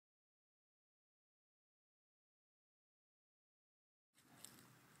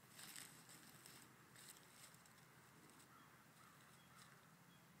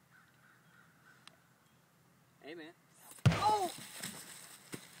Hey, man. Oh!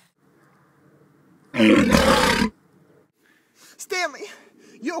 Stanley,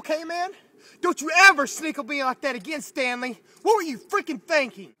 you okay, man? Don't you ever sneak me like that again, Stanley. What were you freaking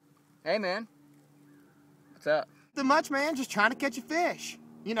thinking? Hey, man. What's up? Nothing much, man. Just trying to catch a fish.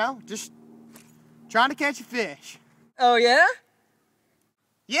 You know, just trying to catch a fish. Oh, yeah?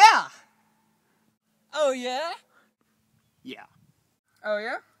 Yeah. Oh, yeah? Yeah. Oh,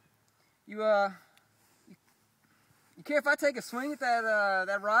 yeah? You care if I take a swing at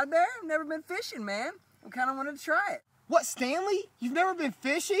that rod there? I've never been fishing, man. I kind of wanted to try it. What, Stanley? You've never been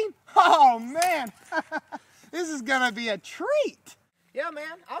fishing? Oh, man. This is going to be a treat. Yeah,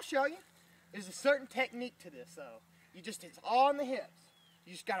 man. I'll show you. There's a certain technique to this, though. It's all on the hips.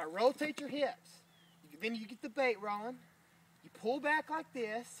 You just got to rotate your hips. Then you get the bait rolling. You pull back like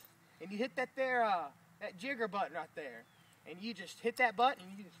this, and you hit that jigger button right there. And you just hit that button,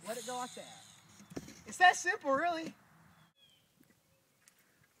 and you just let it go like that. It's that simple, really.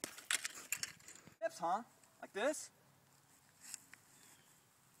 Hips, huh? Like this?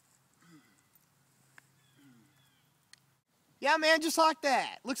 Yeah, man, just like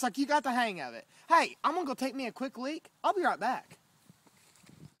that. Looks like you got the hang of it. Hey, I'm going to go take me a quick leak. I'll be right back.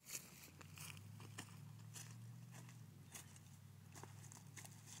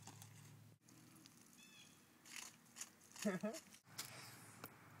 Hey,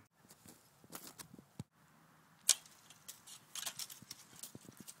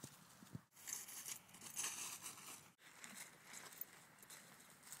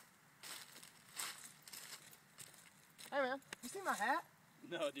 man, you see my hat?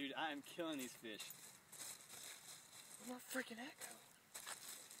 No, dude, I am killing these fish. Where'd my freaking hat go?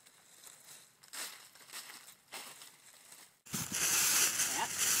 Hat?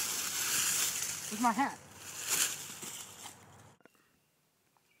 Where's my hat?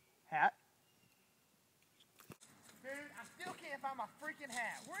 Hat? Dude, I still can't find my freaking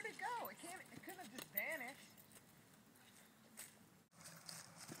hat. Where'd it go? It couldn't have just vanished.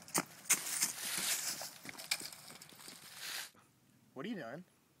 What are you doing?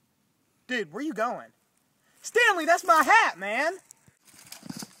 Dude, where you going? Stanley, that's my hat, man!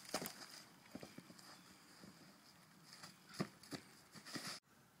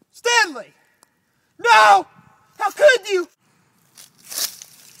 Stanley! No! How could you?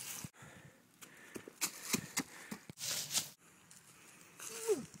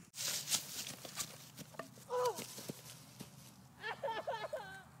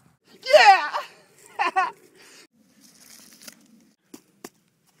 Yeah!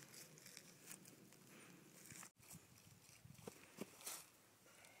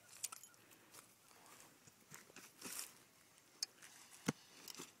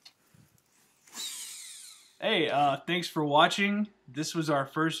 Hey, thanks for watching. This was our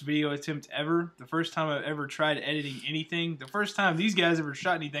first video attempt ever. The first time I've ever tried editing anything. The first time these guys ever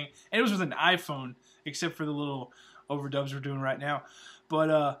shot anything. And it was with an iPhone, except for the little overdubs we're doing right now.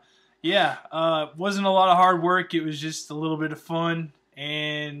 But, yeah, wasn't a lot of hard work. It was just a little bit of fun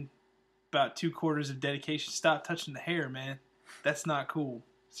and about 2/4 of dedication. Stop touching the hair, man. That's not cool.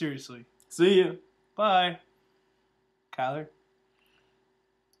 Seriously. See ya. Bye. Kyler.